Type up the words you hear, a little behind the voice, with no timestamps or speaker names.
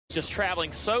just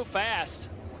traveling so fast.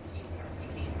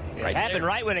 It happened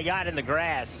right when it got in the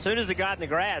grass. As soon as it got in the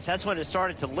grass, that's when it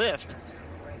started to lift.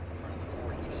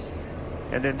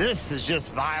 And then this is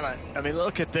just violent. I mean,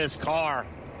 look at this car.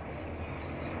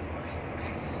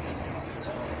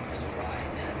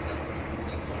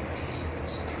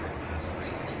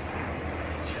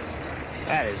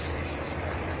 That is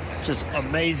just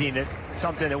amazing that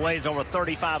something that weighs over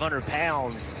 3,500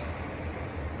 pounds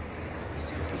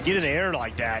get in the air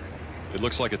like that. It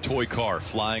looks like a toy car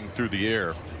flying through the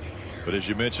air. But as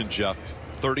you mentioned, Jeff,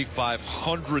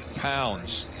 3,500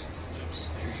 pounds.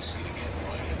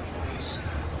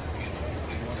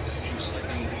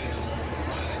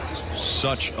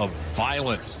 Such a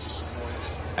violent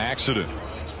accident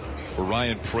for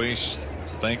Ryan Preece.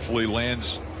 Thankfully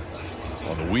lands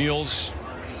on the wheels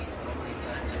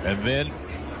and then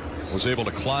was able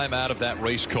to climb out of that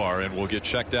race car and will get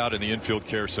checked out in the infield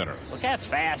care center. Look how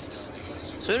fast.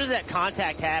 As soon as that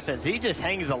contact happens, he just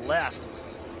hangs a left.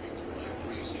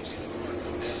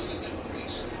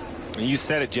 You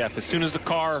said it, Jeff. As soon as the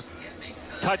car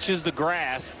touches the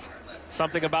grass,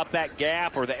 something about that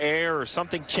gap or the air or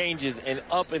something changes, and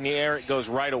up in the air it goes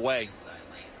right away.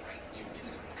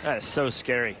 That is so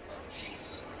scary.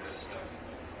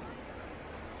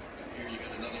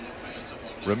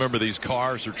 Remember, these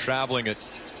cars are traveling at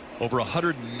over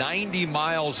 190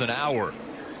 miles an hour.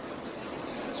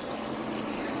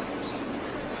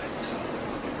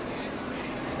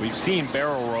 We've seen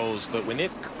barrel rolls, but when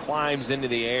it climbs into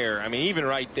the air, I mean, even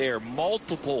right there,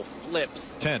 multiple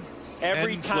flips. 10.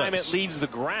 Every 10 time flips. it leaves the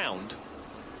ground.